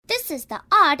This is the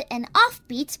Odd and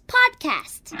Offbeat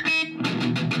podcast.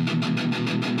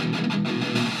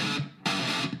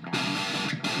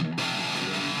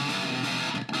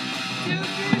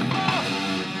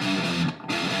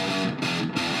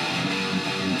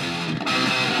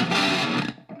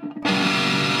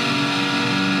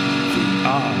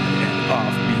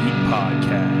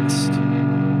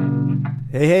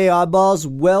 Hey, oddballs.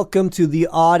 Welcome to the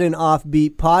Odd and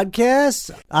Offbeat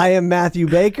podcast. I am Matthew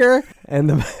Baker, and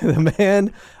the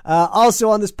man also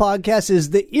on this podcast is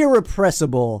the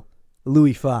irrepressible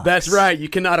Louis Fox. That's right. You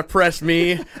cannot oppress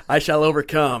me. I shall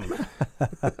overcome.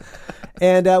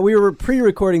 And we were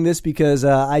pre-recording this because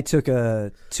I took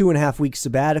a 2.5 week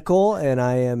sabbatical, and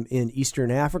I am in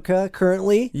Eastern Africa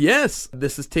currently. Yes.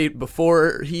 This is taped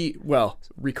before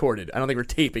recorded. I don't think we're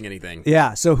taping anything.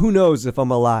 Yeah, so who knows if I'm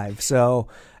alive. So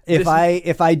if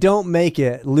I don't make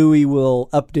it, Louis will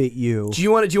update you. Do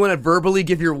you want to verbally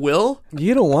give your will?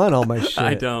 You don't want all my shit.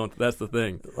 I don't. That's the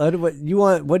thing. What do you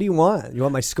want? You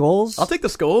want my skulls? I'll take the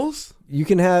skulls. You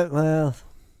can have, well...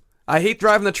 I hate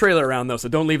driving the trailer around, though, so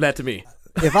don't leave that to me.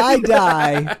 If I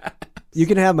die, you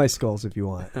can have my skulls if you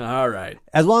want. All right.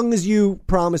 As long as you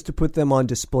promise to put them on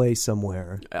display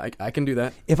somewhere. I can do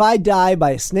that. If I die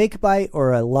by a snake bite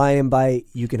or a lion bite,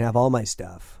 you can have all my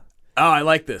stuff. Oh, I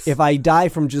like this. If I die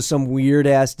from just some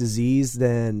weird-ass disease,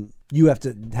 then you have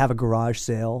to have a garage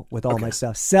sale with all my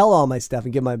stuff. Sell all my stuff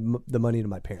and give the money to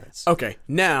my parents. Okay.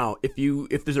 Now,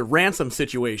 if there's a ransom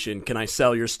situation, can I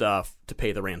sell your stuff to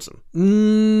pay the ransom?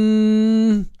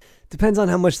 Depends on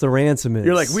how much the ransom is.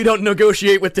 You're like, we don't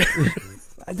negotiate with the...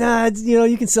 Nah,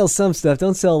 you can sell some stuff.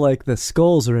 Don't sell, like, the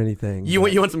skulls or anything. You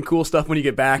want some cool stuff when you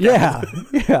get back? Yeah,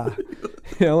 yeah.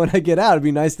 When I get out, it'd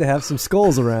be nice to have some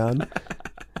skulls around.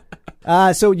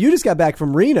 So you just got back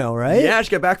from Reno, right? Yeah, I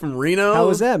just got back from Reno. How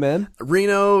was that, man?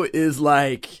 Reno is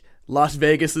like Las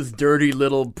Vegas's dirty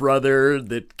little brother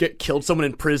that killed someone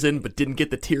in prison but didn't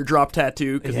get the teardrop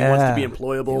tattoo because he wants to be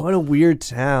employable. What a weird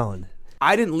town.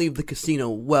 I didn't leave the casino.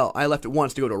 Well, I left it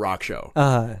once to go to a rock show.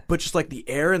 But just like the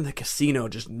air in the casino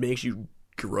just makes you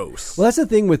gross. Well, that's the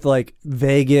thing with like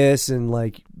Vegas and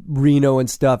like Reno and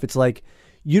stuff. It's like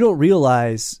you don't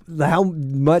realize how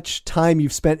much time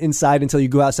you've spent inside until you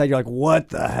go outside. You're like, what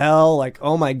the hell? Like,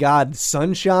 oh my God,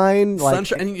 sunshine.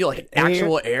 And you're like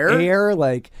actual air? Air,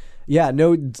 like... Yeah,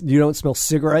 no, you don't smell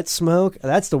cigarette smoke.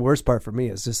 That's the worst part for me.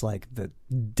 Is just like the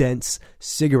dense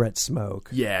cigarette smoke.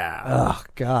 Yeah. Oh,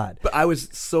 God. But I was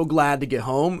so glad to get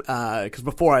home because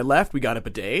before I left, we got a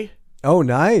bidet. Oh,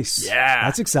 nice. Yeah.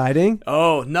 That's exciting.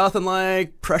 Oh, nothing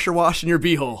like pressure washing your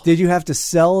beehole. Did you have to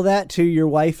sell that to your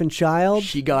wife and child?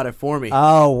 She got it for me.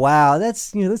 Oh, wow.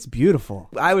 That's beautiful.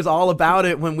 I was all about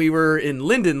it when we were in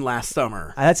Linden last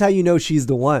summer. That's how you know she's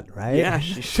the one, right? Yeah,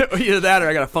 either that or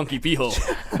I got a funky beehole.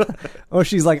 Or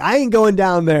she's like, I ain't going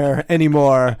down there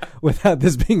anymore without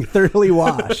this being thoroughly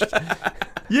washed.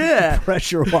 Yeah.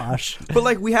 Pressure wash. But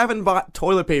like we haven't bought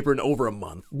toilet paper in over a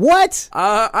month. What?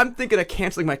 I'm thinking of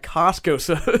canceling my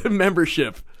Costco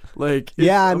membership. Like,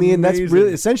 yeah, I mean, amazing. that's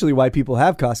really essentially why people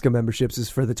have Costco memberships is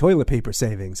for the toilet paper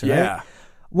savings, right? Yeah.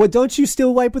 What, don't you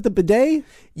still wipe with the bidet?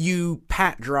 You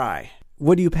pat dry.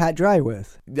 What do you pat dry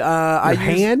with? Your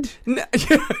hand?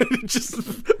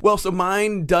 So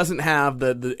mine doesn't have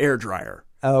the air dryer.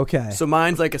 Oh, okay. So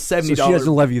mine's like a $70. So she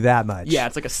doesn't love you that much. Yeah,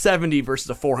 it's like a $70 versus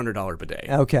a $400 bidet.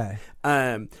 Okay.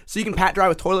 So you can pat dry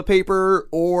with toilet paper,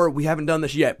 or we haven't done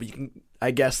this yet, but you can.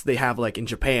 I guess they have like in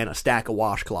Japan a stack of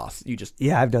washcloths. You just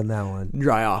I've done that one.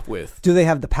 Dry off with. Do they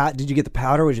have the Did you get the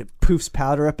powder? Which it poofs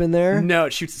powder up in there? No,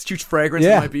 it shoots fragrance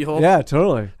in my beehole. Yeah,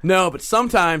 totally. No, but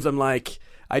sometimes I'm like,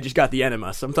 I just got the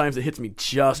enema. Sometimes it hits me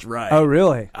just right. Oh,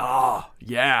 really? Oh,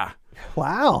 yeah.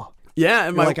 Wow. Yeah,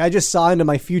 and I just saw into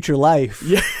my future life.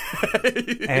 Yeah.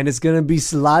 And it's going to be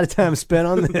a lot of time spent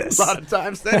on this. A lot of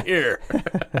time spent here.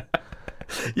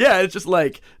 Yeah, it's just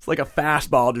like a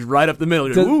fastball, just right up the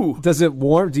middle. Does it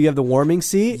warm? Do you have the warming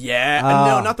seat? Yeah,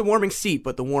 no, not the warming seat,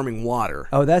 but the warming water.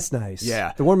 Oh, that's nice.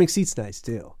 Yeah, the warming seat's nice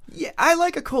too. Yeah, I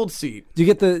like a cold seat. Do you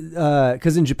get the?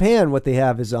 Because in Japan, what they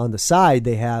have is on the side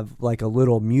they have like a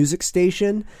little music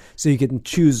station, so you can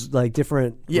choose like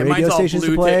different radio stations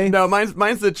to play. No, mine's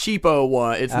the cheapo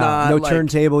one. It's not no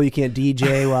turntable. You can't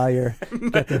DJ while you're.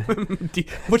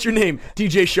 What's your name?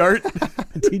 DJ Shart.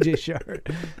 DJ Shart.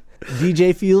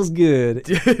 DJ feels good.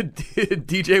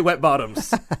 DJ Wet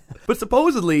Bottoms. But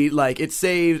supposedly, like, it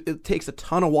takes a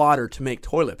ton of water to make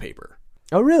toilet paper.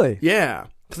 Oh, really? Yeah.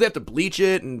 Because they have to bleach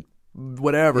it and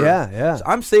whatever. Yeah. So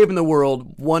I'm saving the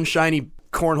world one shiny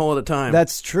cornhole at a time.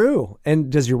 That's true.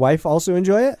 And does your wife also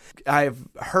enjoy it? I've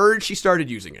heard she started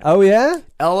using it. Oh, yeah?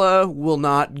 Ella will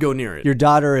not go near it. Your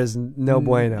daughter is no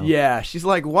bueno. Yeah, she's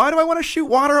like, why do I want to shoot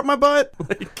water up my butt?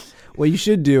 Like, What you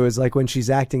should do is, like, when she's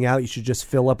acting out, you should just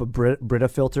fill up a Brita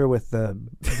filter with the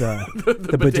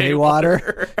bidet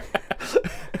water.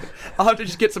 I'll have to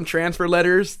just get some transfer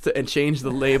letters and change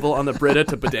the label on the Brita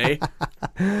to bidet.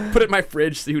 Put it in my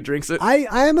fridge, see who drinks it.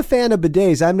 I am a fan of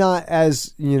bidets. I'm not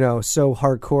as, so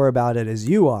hardcore about it as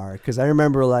you are, because I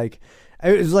remember, like,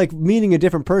 it was like meeting a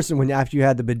different person when after you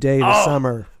had the bidet this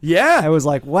summer. Yeah. I was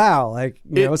like, wow, like,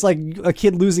 it's like a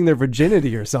kid losing their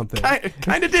virginity or something.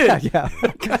 Kind of did. Yeah.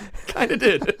 Kind of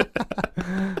did.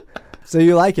 So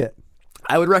you like it?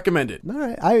 I would recommend it. All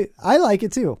right. I like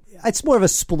it too. It's more of a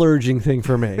splurging thing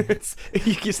for me.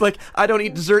 It's like, I don't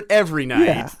eat dessert every night.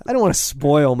 Yeah. I don't want to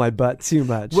spoil my butt too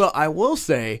much. Well, I will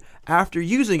say, after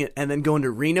using it and then going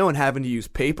to Reno and having to use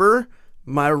paper,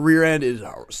 my rear end is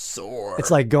sore. It's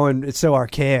like it's so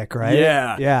archaic, right?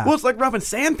 Yeah. Yeah. Well, it's like rubbing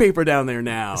sandpaper down there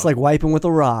now. It's like wiping with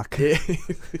a rock.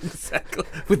 Exactly.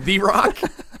 With the rock?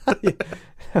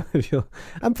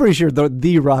 I'm pretty sure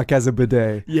the Rock has a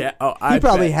bidet. Yeah. Oh, He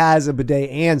probably has a bidet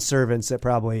and servants that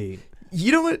probably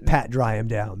You know what? pat dry him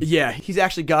down. Yeah, he's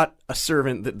actually got a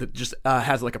servant that just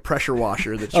has like a pressure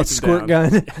washer that shoots him squirt down.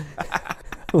 gun.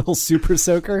 A little super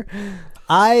soaker.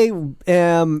 I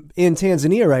am in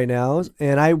Tanzania right now,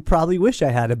 and I probably wish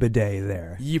I had a bidet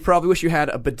there. You probably wish you had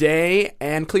a bidet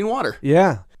and clean water.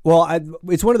 Yeah. Well,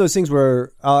 it's one of those things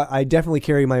where I definitely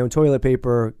carry my own toilet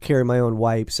paper, carry my own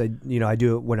wipes. I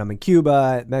do it when I'm in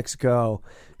Cuba, Mexico,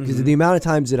 because the amount of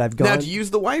times that I've gone. Now, do you use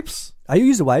the wipes? I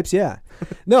use the wipes, yeah.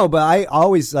 No, but I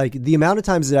always like the amount of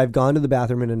times that I've gone to the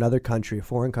bathroom in another country, a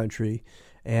foreign country,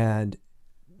 and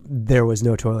there was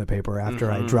no toilet paper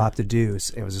after I dropped a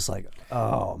deuce. It was just like,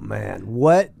 oh man,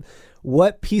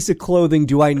 what piece of clothing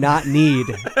do I not need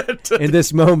in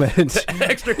this moment? To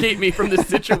extricate me from this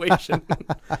situation.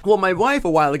 Well, my wife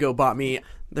a while ago bought me,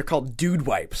 they're called dude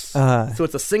wipes. So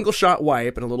it's a single shot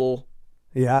wipe and a little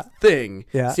thing.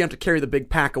 Yeah. So you have to carry the big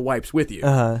pack of wipes with you.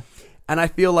 And I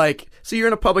feel like, so you're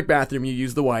in a public bathroom, you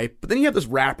use the wipe, but then you have this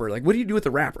wrapper. Like, what do you do with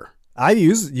the wrapper? I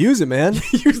use it, man.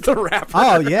 Use the wrapper.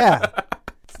 Oh yeah.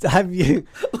 Have you,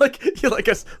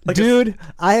 dude?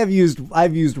 I've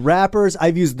used wrappers.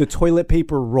 I've used the toilet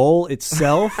paper roll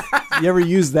itself. You ever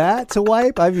use that to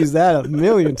wipe? I've used that a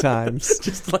million times.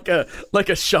 Just like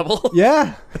a shovel.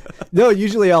 Yeah. No,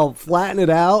 usually I'll flatten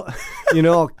it out.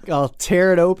 I'll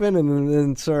tear it open and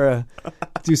then sort of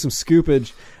do some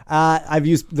scoopage. I've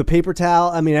used the paper towel.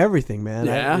 I mean, everything, man.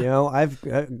 Yeah. I've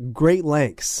great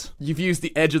lengths. You've used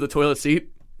the edge of the toilet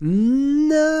seat?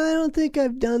 No, I don't think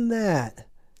I've done that.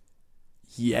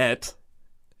 Yet.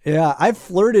 Yeah, I've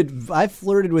flirted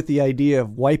with the idea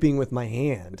of wiping with my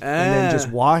hand and then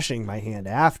just washing my hand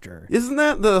after. Isn't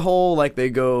that the whole, like, they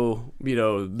go,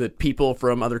 that people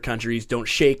from other countries don't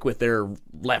shake with their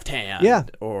left hand? Yeah.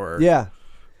 Or yeah.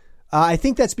 I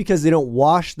think that's because they don't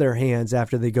wash their hands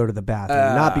after they go to the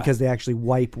bathroom, not because they actually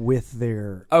wipe with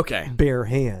their bare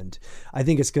hand. I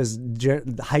think it's because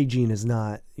hygiene is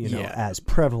not as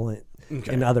prevalent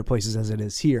in other places as it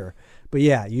is here. But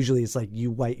yeah, usually it's like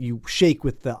you shake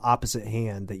with the opposite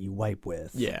hand that you wipe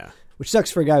with. Yeah. Which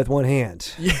sucks for a guy with one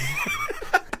hand. Yeah.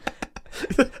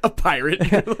 A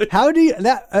pirate. How do you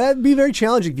that'd be very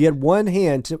challenging if you had one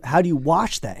hand. How do you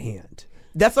wash that hand?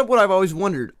 That's what I've always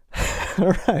wondered.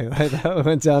 All right, that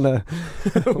went down a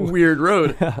weird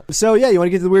road. So yeah, you want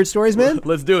to get to the weird stories, man?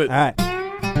 Let's do it. All right.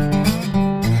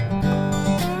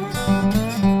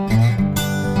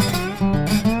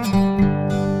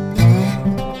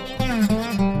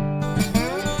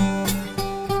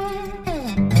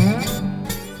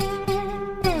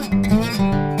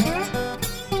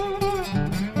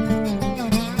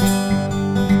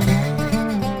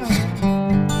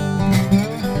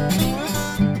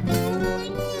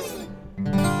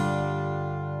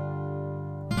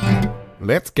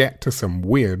 Let's get to some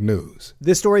weird news.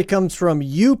 This story comes from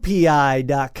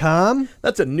UPI.com.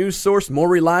 That's a news source more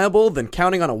reliable than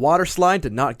counting on a water slide to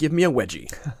not give me a wedgie.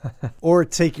 Or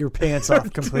take your pants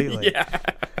off completely. Yeah.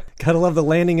 Gotta love the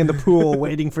landing in the pool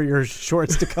waiting for your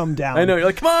shorts to come down. I know. You're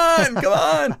like, come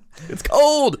on. It's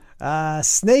cold.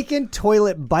 Snake in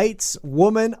toilet bites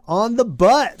woman on the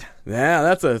butt. Yeah,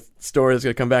 that's a story that's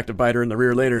going to come back to bite her in the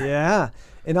rear later. Yeah.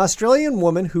 An Australian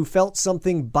woman who felt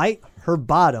something bite her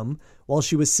bottom while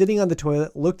she was sitting on the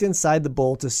toilet looked inside the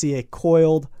bowl to see a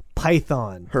coiled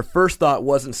python. Her first thought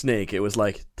wasn't snake. It was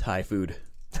like Thai food.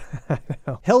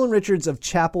 Helen Richards of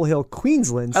Chapel Hill,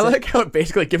 Queensland. I like how it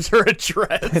basically gives her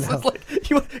address. It's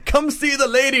like, come see the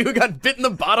lady who got bit in the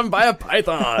bottom by a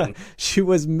python. She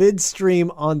was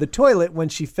midstream on the toilet when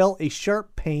she felt a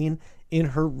sharp pain in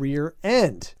her rear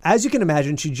end. As you can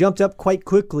imagine, she jumped up quite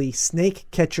quickly, Snake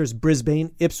Catchers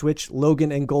Brisbane, Ipswich,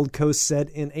 Logan, and Gold Coast said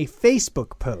in a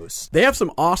Facebook post. They have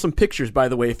some awesome pictures, by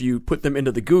the way, if you put them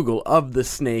into the Google, of the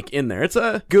snake in there. It's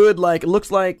a good, it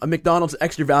looks like a McDonald's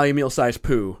extra value meal size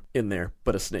poo in there,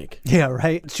 but a snake. Yeah,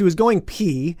 right? She was going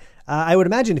pee. I would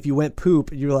imagine if you went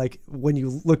poop, you're like, when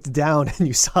you looked down and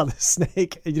you saw the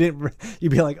snake,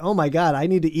 you'd be like, oh my God, I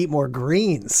need to eat more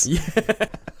greens. Yeah.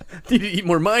 Need to eat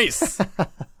more mice.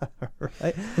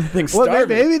 Right? Well,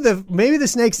 maybe the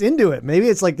snake's into it. Maybe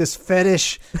it's like this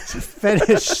fetish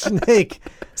snake.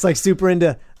 It's like super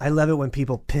into, I love it when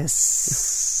people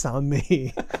piss on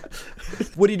me.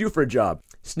 What do you do for a job?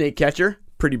 Snake catcher?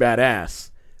 Pretty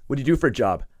badass. What do you do for a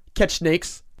job? Catch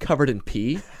snakes covered in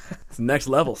pee? It's next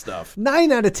level stuff.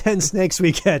 9 out of 10 snakes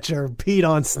we catch are peed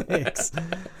on snakes.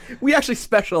 We actually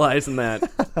specialize in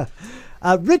that.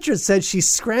 Richard said she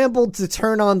scrambled to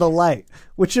turn on the light,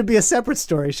 which should be a separate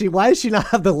story. Why does she not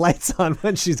have the lights on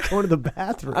when she's going to the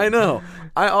bathroom? I know.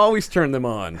 I always turn them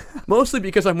on. Mostly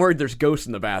because I'm worried there's ghosts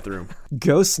in the bathroom.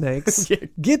 Ghost snakes?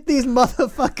 Get these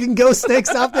motherfucking ghost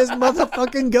snakes off this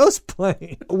motherfucking ghost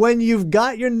plane. When you've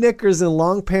got your knickers and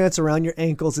long pants around your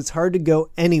ankles, it's hard to go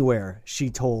anywhere, she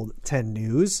told 10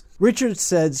 News. Richard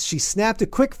says she snapped a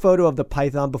quick photo of the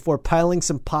python before piling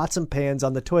some pots and pans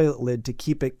on the toilet lid to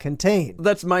keep it contained.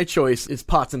 That's my choice, is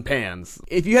pots and pans.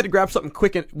 If you had to grab something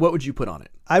quick, what would you put on it?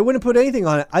 I wouldn't put anything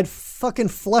on it. I'd fucking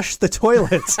flush the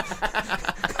toilets.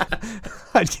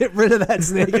 I'd get rid of that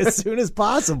snake as soon as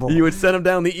possible. You would send him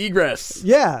down the egress.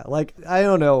 Yeah, I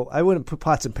don't know. I wouldn't put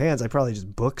pots and pans. I'd probably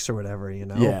just books or whatever,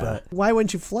 Yeah. But why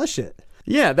wouldn't you flush it?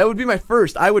 Yeah, that would be my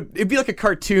first. It'd be like a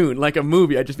cartoon, like a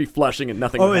movie. I'd just be flushing and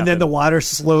nothing would happen. Then the water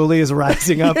slowly is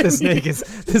rising up. The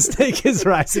snake is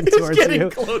rising towards you. It's getting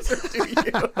closer to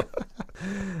you.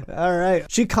 All right.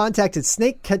 She contacted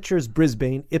Snake Catchers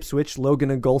Brisbane, Ipswich,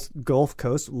 Logan, and Gulf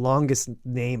Coast. Longest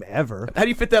name ever. How do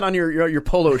you fit that on your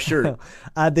polo shirt?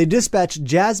 They dispatched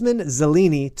Jasmine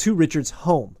Zellini to Richard's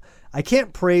home. I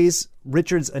can't praise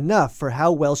Richards enough for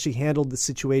how well she handled the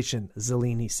situation,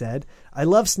 Zellini said. I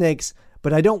love snakes,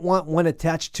 but I don't want one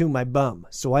attached to my bum,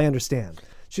 so I understand.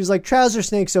 She's like, trouser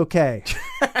snake's okay.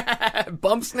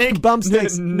 Bum snake? Bum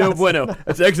snakes. No bueno.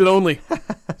 That's exit only.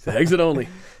 It's exit only.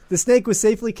 The snake was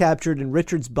safely captured, and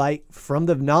Richard's bite from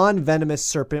the non-venomous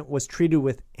serpent was treated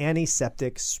with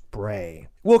antiseptic spray.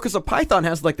 Well, because a python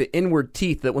has the inward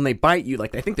teeth that when they bite you, I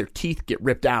think their teeth get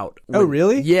ripped out. Oh,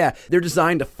 really? Yeah. They're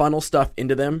designed to funnel stuff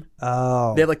into them.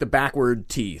 Oh. They have the backward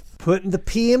teeth. Putting the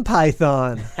pee in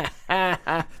python.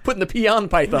 Putting the pee on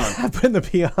python. Putting the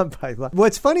pee on python.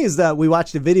 What's funny is that we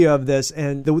watched a video of this,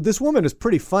 and this woman was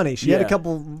pretty funny. She had a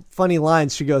couple funny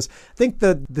lines. She goes, I think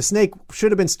the snake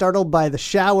should have been startled by the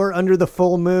shower under the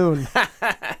full moon.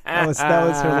 That was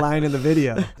her line in the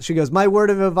video. She goes, my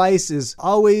word of advice is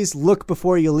always look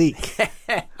before you leak.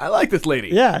 I like this lady.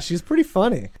 Yeah, she's pretty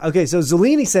funny. Okay, so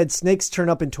Zellini said snakes turn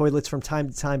up in toilets from time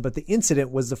to time, but the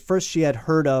incident was the first she had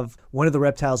heard of one of the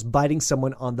reptiles biting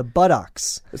someone on the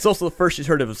buttocks. It's also the first she's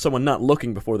heard of someone not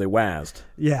looking before they wazzed.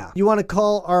 Yeah. You want to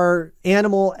call our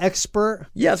animal expert?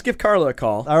 Yeah, let's give Carla a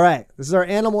call. All right. This is our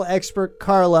animal expert,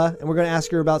 Carla, and we're going to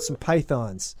ask her about some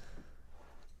pythons.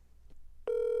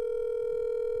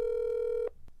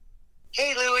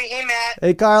 Hey, Louie. Hey, Matt.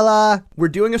 Hey, Carla. We're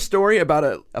doing a story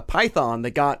about a python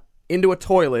that got into a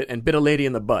toilet and bit a lady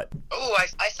in the butt. Oh,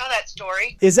 I saw that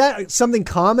story. Is that something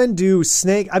common?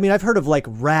 I've heard of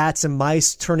rats and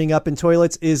mice turning up in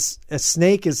toilets. Is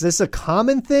this a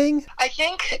common thing? I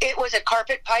think it was a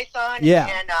carpet python in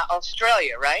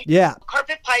Australia, right? Yeah.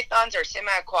 Carpet pythons are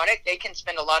semi-aquatic. They can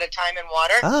spend a lot of time in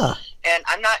water. Ah. And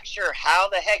I'm not sure how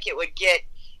the heck it would get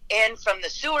in from the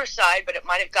sewer side, but it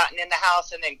might have gotten in the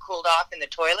house and then cooled off in the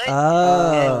toilet.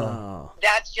 Oh. And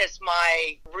that's just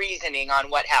my reasoning on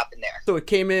what happened there. So it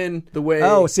came in the way...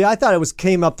 Oh, see, I thought it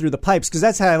came up through the pipes, because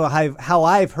that's how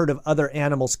I've heard of other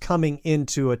animals coming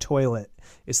into a toilet,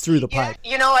 is through the pipe.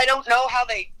 I don't know how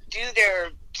they do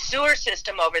their sewer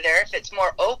system over there. If it's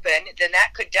more open, then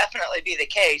that could definitely be the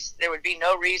case. There would be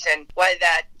no reason why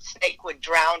that snake would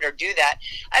drown or do that.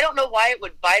 I don't know why it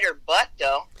would bite her butt,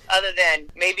 though. other than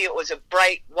maybe it was a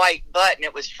bright white butt and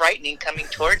it was frightening coming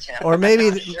towards him. Or maybe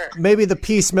the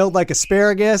pea smelled like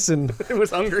asparagus and it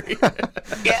was hungry.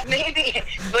 Yeah, maybe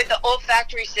with the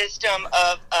olfactory system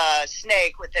of a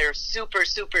snake with their super,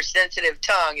 super sensitive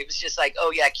tongue, it was just like,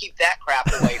 oh yeah, keep that crap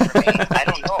away from me. I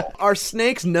don't know. Are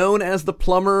snakes known as the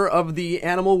plumber of the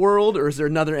animal world, or is there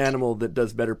another animal that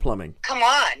does better plumbing? Come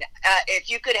on, if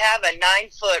you could have a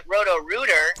 9-foot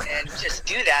Roto-Rooter and just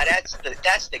do that,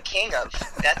 that's the king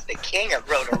of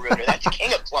Roto-Rooter. That's the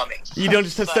king of plumbing. You don't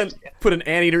just have to put an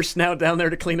anteater snout down there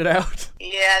to clean it out?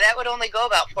 Yeah, that would only go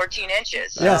about 14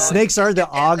 inches. Yeah, snakes are the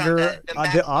auger.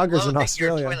 The augers in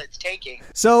Australia.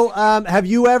 So, have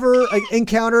you ever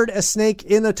encountered a snake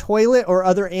in a toilet or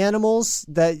other animals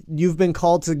that you've been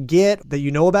called to get that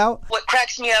you know about? What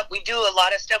cracks me up, we do a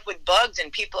lot of stuff with bugs,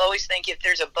 and people always think if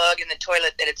there's a bug in the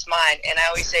toilet that it's mine, and I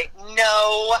always say,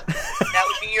 no,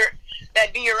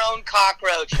 that'd be your own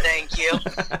cockroach, thank you.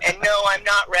 And no, I'm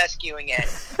not rescuing it.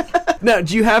 Now,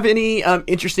 do you have any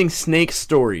interesting snake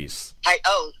stories?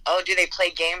 Do they play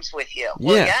games with you? Yeah.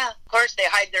 Well, yeah, of course they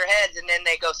hide their heads and then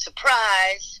they go,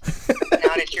 surprise,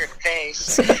 not at your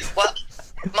face. Well,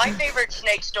 my favorite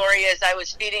snake story is I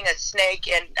was feeding a snake,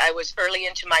 and I was early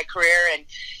into my career, and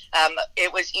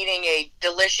it was eating a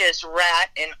delicious rat,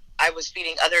 and I was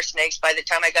feeding other snakes. By the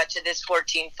time I got to this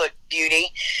 14-foot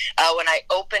beauty, when I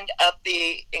opened up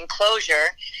the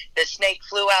enclosure, the snake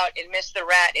flew out and missed the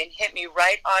rat and hit me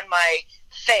right on my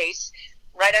face,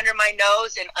 right under my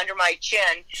nose and under my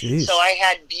chin. Jeez. So I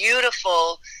had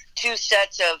beautiful 2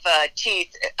 sets of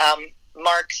teeth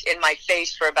marks in my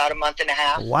face for about a month and a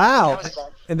half. Wow.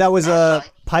 And that was a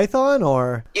python,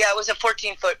 or? Yeah, it was a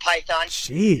 14-foot python.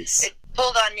 Jeez. It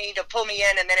pulled on me to pull me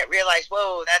in, and then it realized,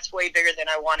 whoa, that's way bigger than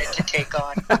I wanted to take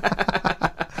on.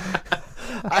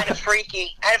 Kind of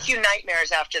freaky. I had a few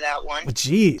nightmares after that one.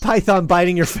 Gee, python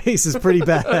biting your face is pretty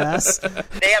badass.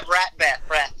 They have rat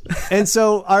breath. And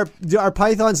so are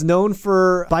pythons known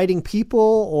for biting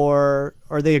people, or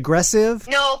are they aggressive?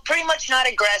 No, pretty much not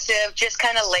aggressive, just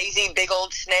kind of lazy, big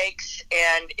old snakes.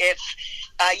 And if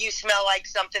you smell like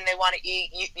something they want to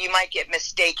eat, you might get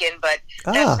mistaken, but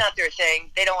that's not their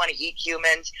thing. They don't want to eat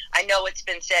humans. I know it's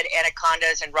been said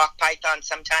anacondas and rock pythons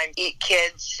sometimes eat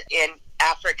kids in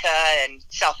Africa and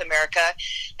South America.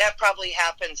 That probably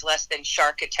happens less than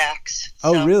shark attacks.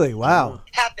 Oh, really? Wow.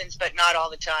 Happens, but not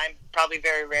all the time. Probably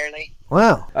very rarely.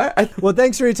 Wow. Well,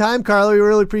 thanks for your time, Carla. We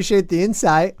really appreciate the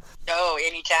insight. Oh,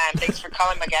 anytime. Thanks for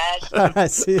calling, my guys. All right,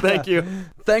 see ya. Thank you.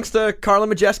 Thanks to Carla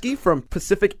Majeski from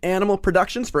Pacific Animal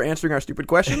Productions for answering our stupid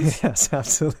questions. Yes,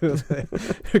 absolutely.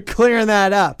 Clearing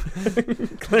that up.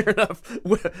 Clearing up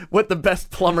what the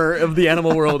best plumber of the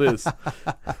animal world is. All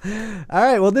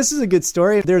right, well, this is a good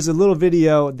story. There's a little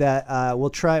video that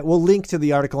we'll link to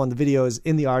the article, and the video is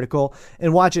in the article,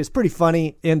 and watch it. It's pretty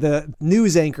funny. And the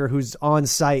news anchor who's on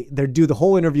site, they do the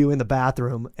whole interview in the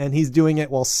bathroom, and he's doing it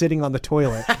while sitting on the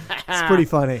toilet. It's pretty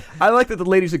funny. I like that the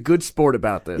lady's a good sport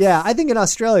about this. Yeah, I think in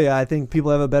Australia, I think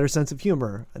people have a better sense of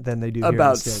humor than they do here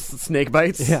about in the States. Snake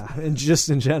bites. Yeah, and just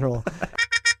in general.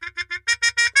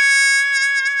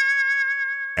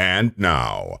 And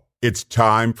now, it's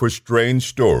time for strange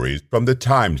stories from the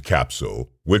time capsule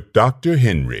with Dr.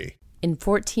 Henry. In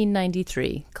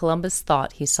 1493, Columbus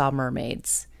thought he saw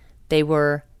mermaids. They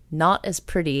were not as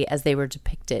pretty as they were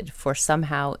depicted, for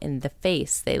somehow in the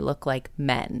face they look like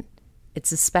men. It's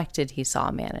suspected he saw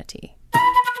a manatee.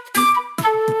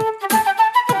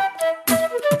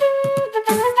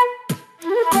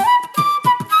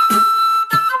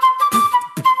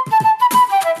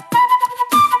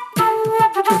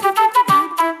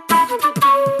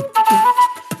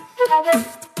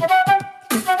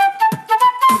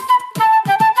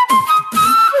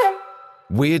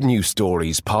 Weird News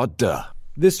Stories Pod.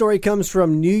 This story comes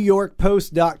from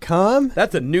NewYorkPost.com.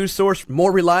 That's a news source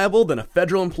more reliable than a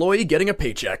federal employee getting a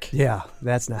paycheck. Yeah,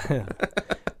 that's not...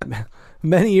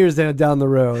 Many years down the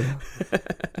road.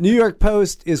 New York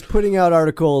Post is putting out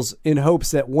articles in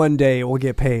hopes that one day it will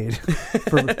get paid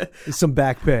for some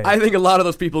back pay. I think a lot of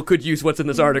those people could use what's in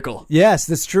this article. Yes,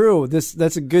 that's true.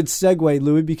 That's a good segue,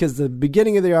 Louis, because the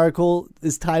beginning of the article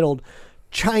is titled,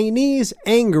 Chinese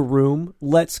Anger Room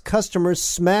Lets Customers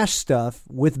Smash Stuff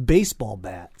with Baseball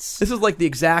Bats. This is like the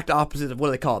exact opposite of what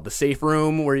do they call it? The safe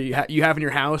room where you have in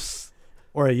your house.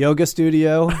 Or a yoga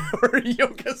studio. Or a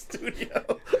yoga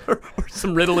studio. Or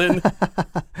some Ritalin.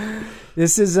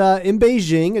 This is in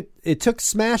Beijing. It took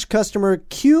Smash customer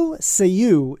Q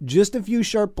Seiyu just a few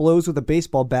sharp blows with a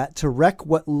baseball bat to wreck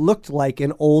what looked like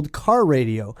an old car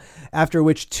radio, after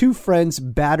which two friends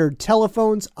battered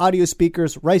telephones, audio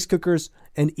speakers, rice cookers,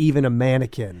 and even a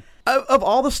mannequin. Of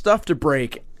all the stuff to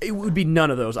break, It would be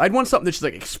none of those. I'd want something that just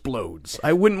like explodes.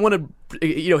 I wouldn't want to,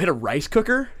 hit a rice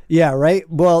cooker. Yeah, right?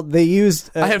 Well, they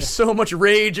used... I have so much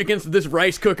rage against this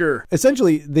rice cooker.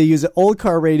 Essentially, they use an old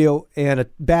car radio and a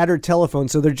battered telephone,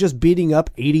 so they're just beating up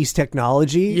 80s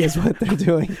technology is what they're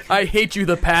doing. I hate you,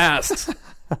 the past.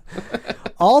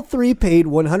 All three paid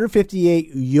 158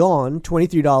 yuan,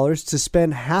 $23, to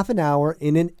spend half an hour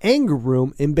in an anger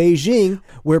room in Beijing,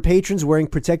 where patrons wearing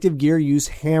protective gear use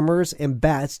hammers and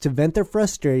bats to vent their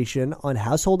frustration on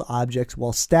household objects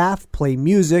while staff play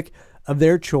music of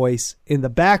their choice in the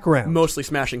background. Mostly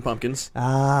Smashing Pumpkins.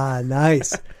 Ah,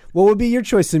 nice. What would be your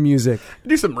choice of music?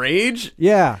 Do some Rage.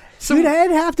 Yeah. Dude,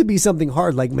 it'd have to be something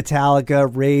hard like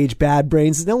Metallica, Rage, Bad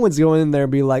Brains. No one's going in there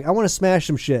and be like, I want to smash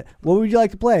some shit. What would you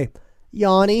like to play?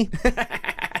 Yanni.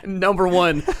 Number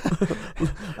one.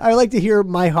 I would like to hear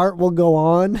My Heart Will Go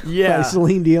On by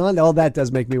Celine Dion. Oh, that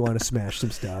does make me want to smash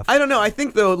some stuff. I don't know. I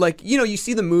think, though, like, you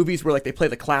see the movies where, like, they play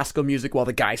the classical music while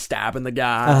the guy's stabbing the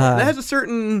guy. That has a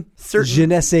certain... Je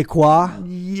ne sais quoi.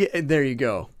 Yeah, there you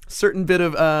go. Certain bit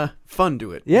of fun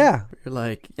to it. Yeah. You're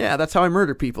like, yeah, that's how I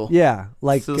murder people. Yeah.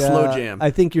 Like the slow jam.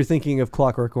 I think you're thinking of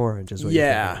Clockwork Orange is what you're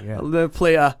thinking. Yeah. They'll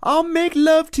play I'll Make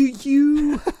Love to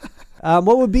You.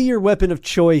 What would be your weapon of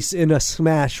choice in a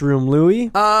smash room, Louie?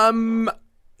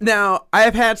 Now, I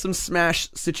have had some smash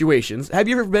situations. Have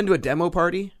you ever been to a demo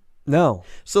party? No.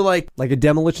 So, like a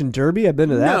demolition derby? I've been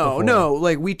to that before. No.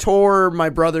 Like, we tore my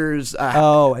brother's...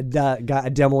 got a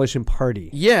demolition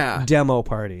party. Yeah. Demo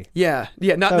party. Yeah.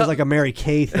 Yeah. That was like a Mary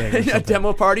Kay thing. A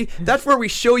demo party? That's where we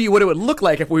show you what it would look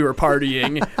like if we were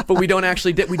partying, but we don't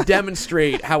actually... we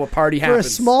demonstrate how a party happens. For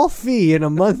a small fee in a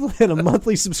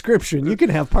monthly subscription, you can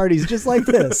have parties just like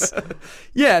this.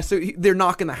 Yeah, so they're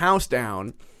knocking the house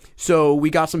down. So we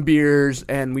got some beers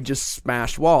and we just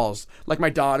smashed walls. Like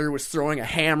my daughter was throwing a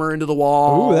hammer into the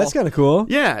wall. Ooh, that's kind of cool.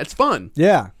 Yeah, it's fun.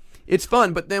 Yeah. It's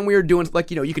fun, but then we were doing,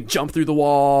 like, you can jump through the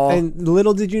wall. And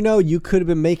little did you know, you could have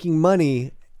been making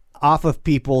money off of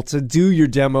people to do your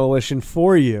demolition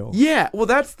for you. Yeah, well,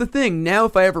 that's the thing. Now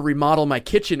if I ever remodel my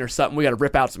kitchen or something, we got to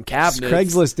rip out some cabinets.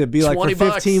 Craigslist, it'd be like for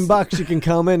 $15 you can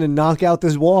come in and knock out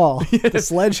this wall with a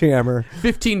sledgehammer.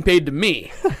 15 paid to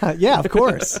me. Yeah, of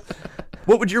course.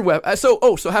 What would your weapon... So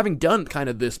having done kind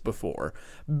of this before,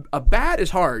 a bat is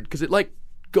hard because it, like,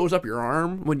 goes up your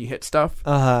arm when you hit stuff.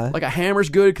 Like a hammer's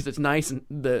good because it's nice and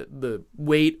the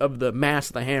weight of the mass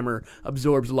of the hammer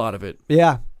absorbs a lot of it.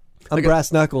 Yeah. I'm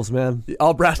brass knuckles, man.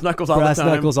 All brass knuckles all the time. Brass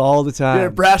knuckles all the time. Yeah,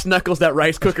 brass knuckles, that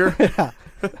rice cooker. Yeah.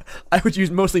 I would use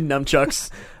mostly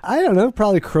nunchucks. I don't know,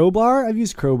 probably crowbar. I've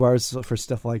used crowbars for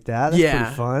stuff like that. That's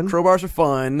pretty fun. Crowbars are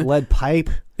fun. Lead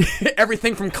pipe.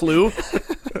 Everything from Clue.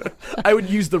 I would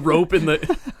use the rope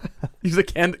use a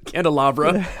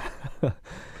candelabra.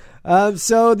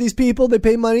 So these people, they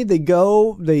pay money, they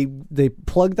go, they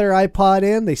plug their iPod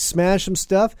in, they smash some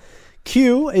stuff.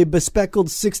 Q, a bespectacled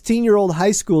 16-year-old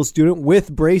high school student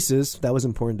with braces, that was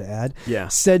important to add,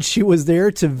 said she was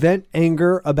there to vent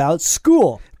anger about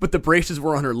school. But the braces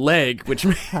were on her leg, which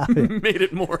made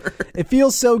it more. It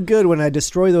feels so good when I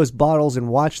destroy those bottles and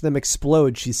watch them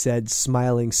explode, she said,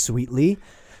 smiling sweetly.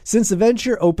 Since the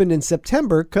venture opened in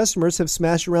September, customers have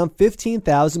smashed around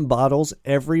 15,000 bottles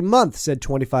every month, said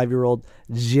 25-year-old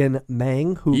Jin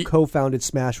Meng, who co-founded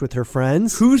Smash with her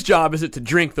friends. Whose job is it to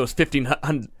drink those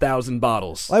 15,000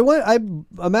 bottles? I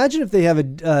imagine if they have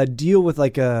a deal with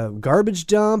like a garbage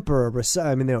dump or they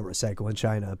don't recycle in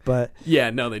China, but... Yeah,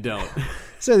 no, they don't.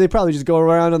 So they probably just go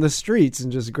around on the streets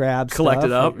and just collect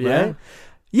it up, right? Yeah.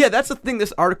 Yeah, that's the thing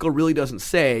this article really doesn't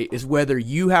say is whether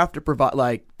you have to provide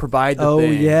the thing. Oh,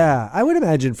 yeah. I would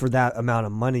imagine for that amount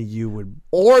of money you would.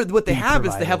 Or what they have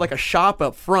is they have like a shop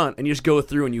up front and you just go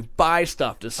through and you buy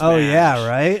stuff to smash. Oh, yeah,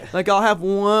 right? Like I'll have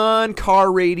one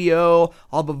car radio,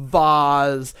 I'll have a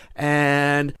vase,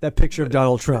 and... that picture of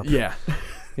Donald Trump. Yeah.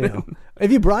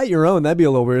 If you brought your own, that'd be a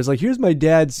little weird. It's like, here's my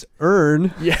dad's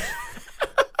urn. Yeah.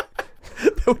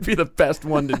 That would be the best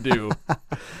one to do.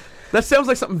 That sounds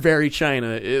like something very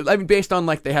China. I mean, based on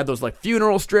like they had those like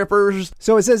funeral strippers.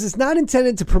 So it says it's not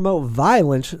intended to promote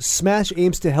violence. Smash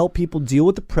aims to help people deal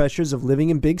with the pressures of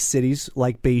living in big cities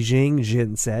like Beijing,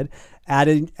 Jin said,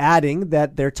 adding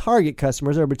that their target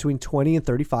customers are between 20 and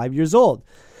 35 years old.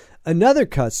 Another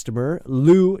customer,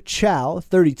 Lu Chao,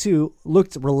 32,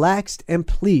 looked relaxed and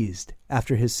pleased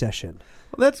after his session.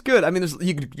 Well, that's good. I mean,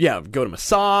 you could go to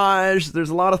massage.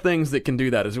 There's a lot of things that can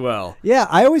do that as well. Yeah,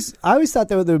 I always thought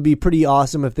that would be pretty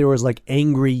awesome if there was like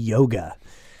angry yoga.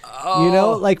 You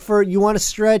know, like you want to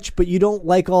stretch, but you don't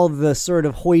like all the sort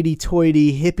of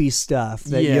hoity-toity hippie stuff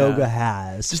that yoga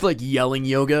has. Just like yelling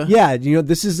yoga. Yeah, you know,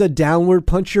 this is a downward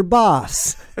punch your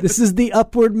boss. This is the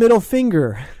upward middle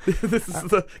finger. This is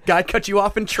the guy cut you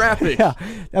off in traffic. Yeah.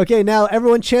 Okay, now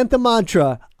everyone chant the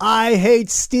mantra, I hate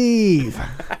Steve.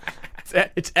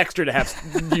 It's extra to have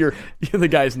the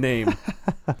guy's name.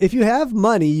 If you have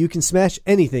money, you can smash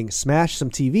anything. Smash some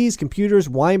TVs, computers,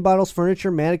 wine bottles, furniture,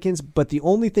 mannequins, but the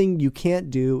only thing you can't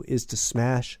do is to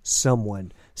smash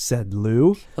someone, said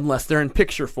Lou. Unless they're in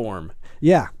picture form.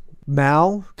 Yeah.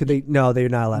 Mao? Could they? No, they're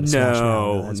not allowed to smash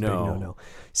Mao. That's no. Big no.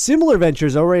 Similar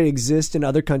ventures already exist in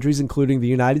other countries, including the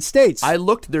United States. I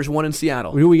looked. There's one in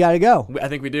Seattle. We got to go. I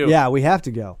think we do. Yeah, we have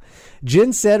to go.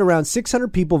 Jin said around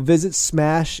 600 people visit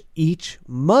Smash each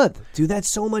month. Dude, that's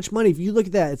so much money. If you look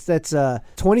at that, that's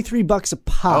 $23 a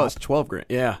pop. Oh, it's $12,000.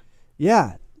 Yeah.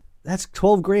 Yeah, that's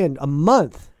 $12,000 a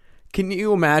month. Can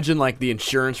you imagine like the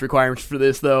insurance requirements for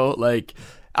this though? Like,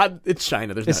 it's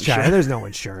China. There's no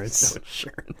insurance. No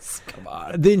insurance. Come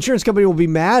on. The insurance company will be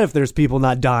mad if there's people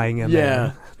not dying in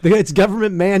there. It's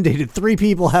government mandated. 3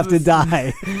 people have to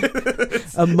die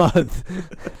a month.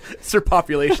 It's their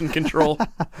population control.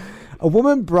 A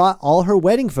woman brought all her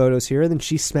wedding photos here, and then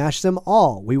she smashed them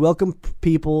all. We welcome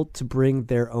people to bring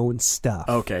their own stuff.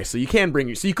 Okay, so you could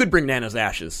bring Nana's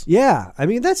ashes. Yeah, I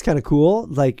mean, that's kind of cool.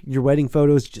 Like, your wedding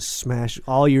photos, just smash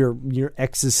all your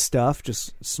ex's stuff.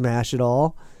 Just smash it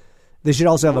all. They should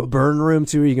also have a burn room,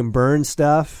 too, where you can burn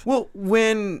stuff. Well,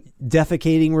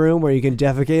 defecating room where you can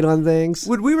defecate on things.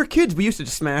 When we were kids, we used to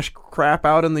just smash crap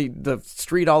out on the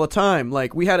street all the time.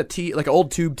 Like, we had like an old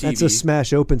tube TV. That's a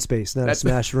smash open space, not a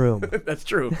smash room. That's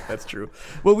true. That's true.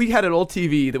 Well, we had an old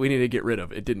TV that we needed to get rid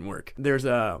of. It didn't work. There's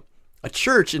a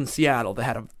church in Seattle that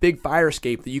had a big fire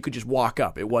escape that you could just walk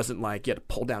up. It wasn't like you had to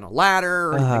pull down a ladder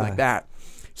or anything like that.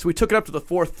 So we took it up to the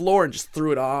 4th floor and just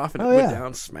threw it off, and it went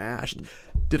down, smashed.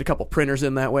 Did a couple printers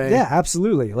in that way. Yeah,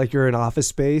 absolutely. Like you're in office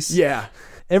space. Yeah.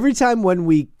 Every time when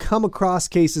we come across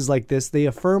cases like this, they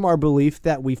affirm our belief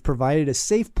that we've provided a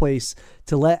safe place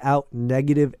to let out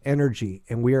negative energy,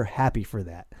 and we are happy for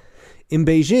that. In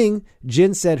Beijing,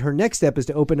 Jin said her next step is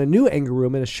to open a new anger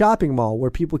room in a shopping mall where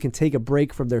people can take a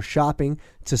break from their shopping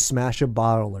to smash a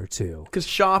bottle or two. Because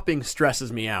shopping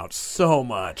stresses me out so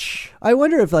much. I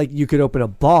wonder if you could open a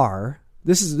bar.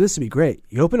 This would be great.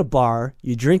 You open a bar,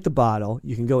 you drink the bottle,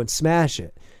 you can go and smash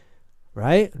it.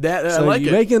 Right? So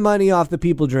you're making money off the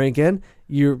people drinking.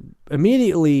 You're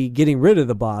immediately getting rid of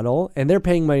the bottle, and they're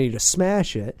paying money to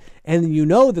smash it. And you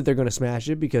know that they're going to smash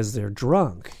it because they're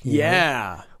drunk. You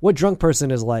know? What drunk person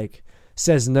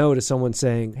says no to someone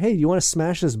saying, "Hey, do you want to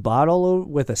smash this bottle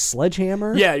with a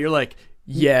sledgehammer?" Yeah, you're like,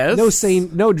 yes.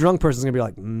 No drunk person's going to be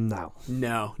like, no.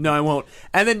 No, I won't.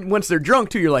 And then once they're drunk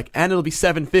too, you're like, and it'll be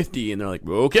 $7.50, and they're like,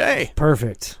 okay,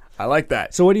 perfect. I like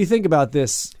that. So what do you think about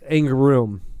this anger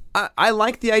room? I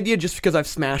like the idea just because I've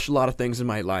smashed a lot of things in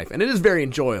my life, and it is very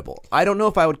enjoyable. I don't know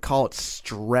if I would call it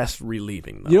stress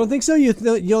relieving, though. You don't think so? You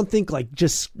don't think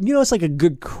it's like a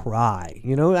good cry.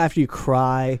 After you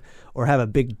cry or have a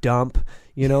big dump,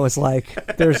 it's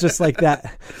like there's just like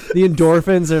that. The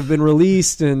endorphins have been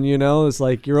released, and it's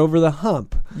like you're over the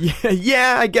hump.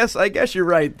 Yeah. I guess you're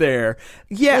right there.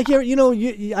 Yeah, like I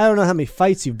don't know how many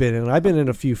fights you've been in. I've been in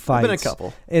a few fights. I've been in a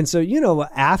couple. And so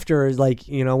after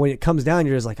when it comes down,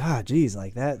 you're just like, geez,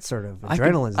 like that sort of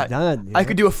adrenaline's done. I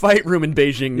could do a fight room in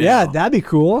Beijing now. Yeah, that'd be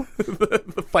cool.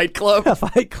 The fight club. Yeah,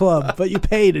 fight club, but you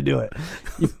pay to do it.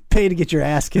 You pay to get your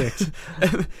ass kicked.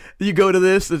 You go to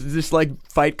this, it's just like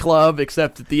Fight Club,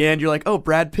 except at the end you're like, oh,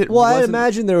 Brad Pitt. Well, I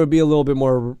imagine there would be a little bit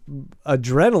more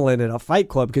adrenaline in a fight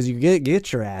club because you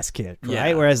get your ass kicked, right?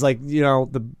 Yeah. Whereas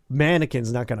the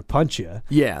mannequin's not going to punch you.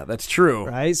 Yeah, that's true.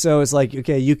 Right? So it's like,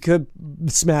 okay, you could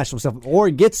smash some stuff or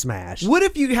get smashed. What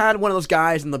if you had one of those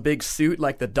guys in the big suit,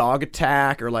 like the Dog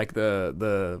Attack or like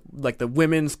the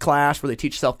women's class where they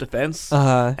teach self-defense,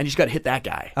 and you just got to hit that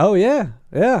guy? Oh, yeah.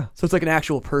 Yeah. So it's like an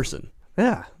actual person.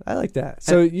 Yeah, I like that.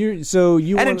 And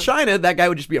in China, that guy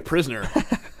would just be a prisoner.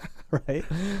 Right.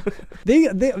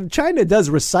 China does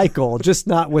recycle, just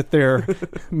not with their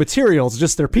materials,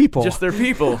 just their people. Just their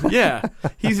people. Yeah.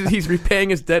 He's repaying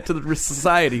his debt to the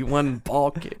society one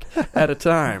ball kick at a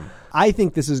time. I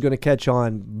think this is going to catch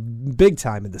on big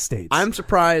time in the States. I'm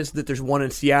surprised that there's one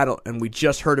in Seattle, and we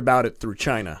just heard about it through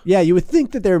China. Yeah, you would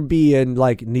think that there'd be in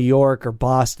New York or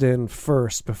Boston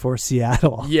first before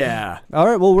Seattle. Yeah. All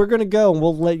right, well, we're going to go, and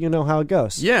we'll let you know how it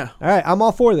goes. Yeah. All right, I'm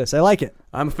all for this. I like it.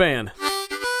 I'm a fan.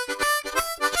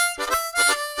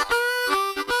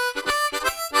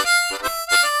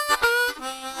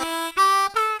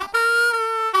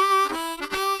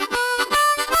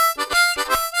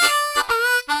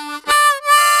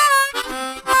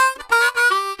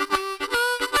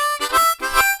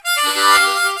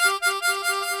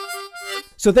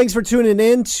 So thanks for tuning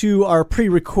in to our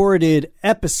pre-recorded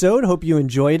episode. Hope you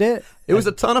enjoyed it. It was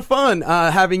a ton of fun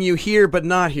having you here, but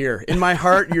not here. In my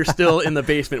heart, you're still in the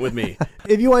basement with me.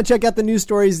 If you want to check out the news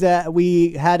stories that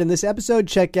we had in this episode,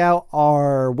 check out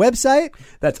our website.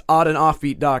 That's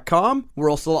oddandoffbeat.com. We're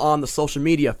also on the social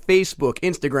media, Facebook,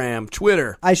 Instagram,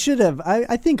 Twitter. I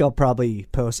think I'll probably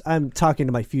post. I'm talking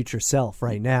to my future self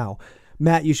right now.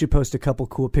 Matt, you should post a couple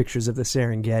cool pictures of the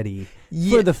Serengeti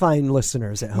for the fine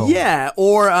listeners at home. Yeah,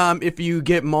 or if you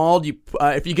get mauled,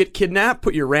 if you get kidnapped,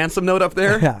 put your ransom note up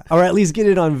there. Yeah, or at least get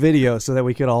it on video so that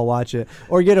we could all watch it.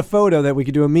 Or get a photo that we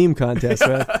could do a meme contest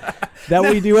with. That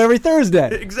we do every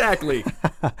Thursday. Exactly.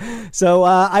 So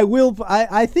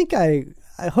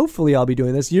hopefully I'll be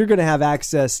doing this. You're going to have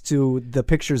access to the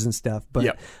pictures and stuff.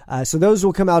 But so those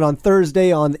will come out on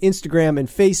Thursday on Instagram and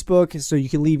Facebook. So you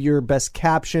can leave your best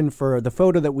caption for the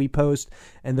photo that we post,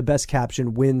 and the best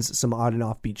caption wins some Odd and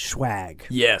Offbeat swag.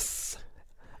 Yes.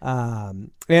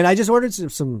 And I just ordered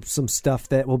some stuff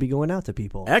that will be going out to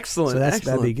people. Excellent. So excellent.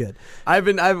 That'd be good.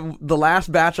 The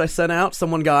last batch I sent out,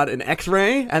 someone got an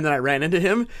X-ray, and then I ran into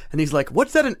him, and he's like,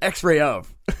 "What's that an X-ray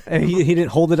of?" And he didn't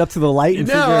hold it up to the light and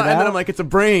figure it out? And then I'm like, "It's a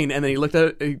brain," and then he looked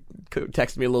at it, he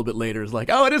texted me a little bit later, he's like,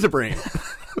 "Oh, it is a brain."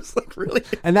 I was like, "Really?"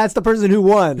 And that's the person who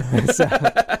won.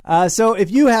 So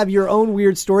if you have your own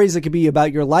weird stories that could be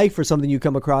about your life or something you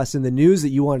come across in the news that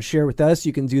you want to share with us,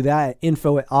 you can do that at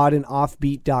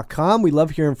info@oddandoffbeat.com. We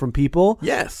love hearing from people.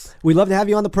 Yes. We'd love to have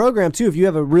you on the program, too. If you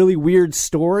have a really weird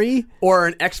story. Or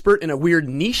an expert in a weird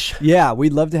niche. Yeah,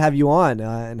 we'd love to have you on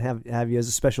and have you as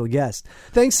a special guest.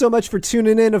 Thanks so much for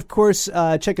tuning in. Of course,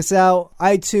 check us out.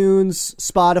 iTunes,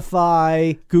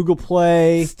 Spotify, Google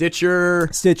Play. Stitcher,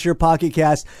 Pocket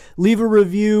Cast. Leave a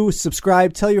review,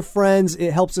 subscribe, tell your friends.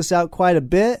 It helps us out quite a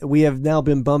bit. We have now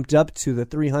been bumped up to the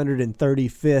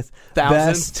 335th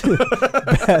best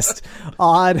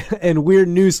odd and weird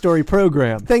news story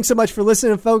program. Thanks so much for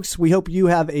listening, folks. We hope you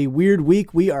have a weird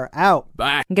week. We are out.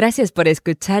 Bye. Gracias por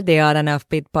escuchar The Odd and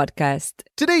Offbeat podcast.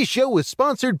 Today's show was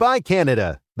sponsored by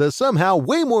Canada, the somehow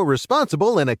way more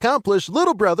responsible and accomplished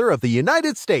little brother of the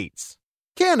United States.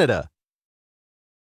 Canada,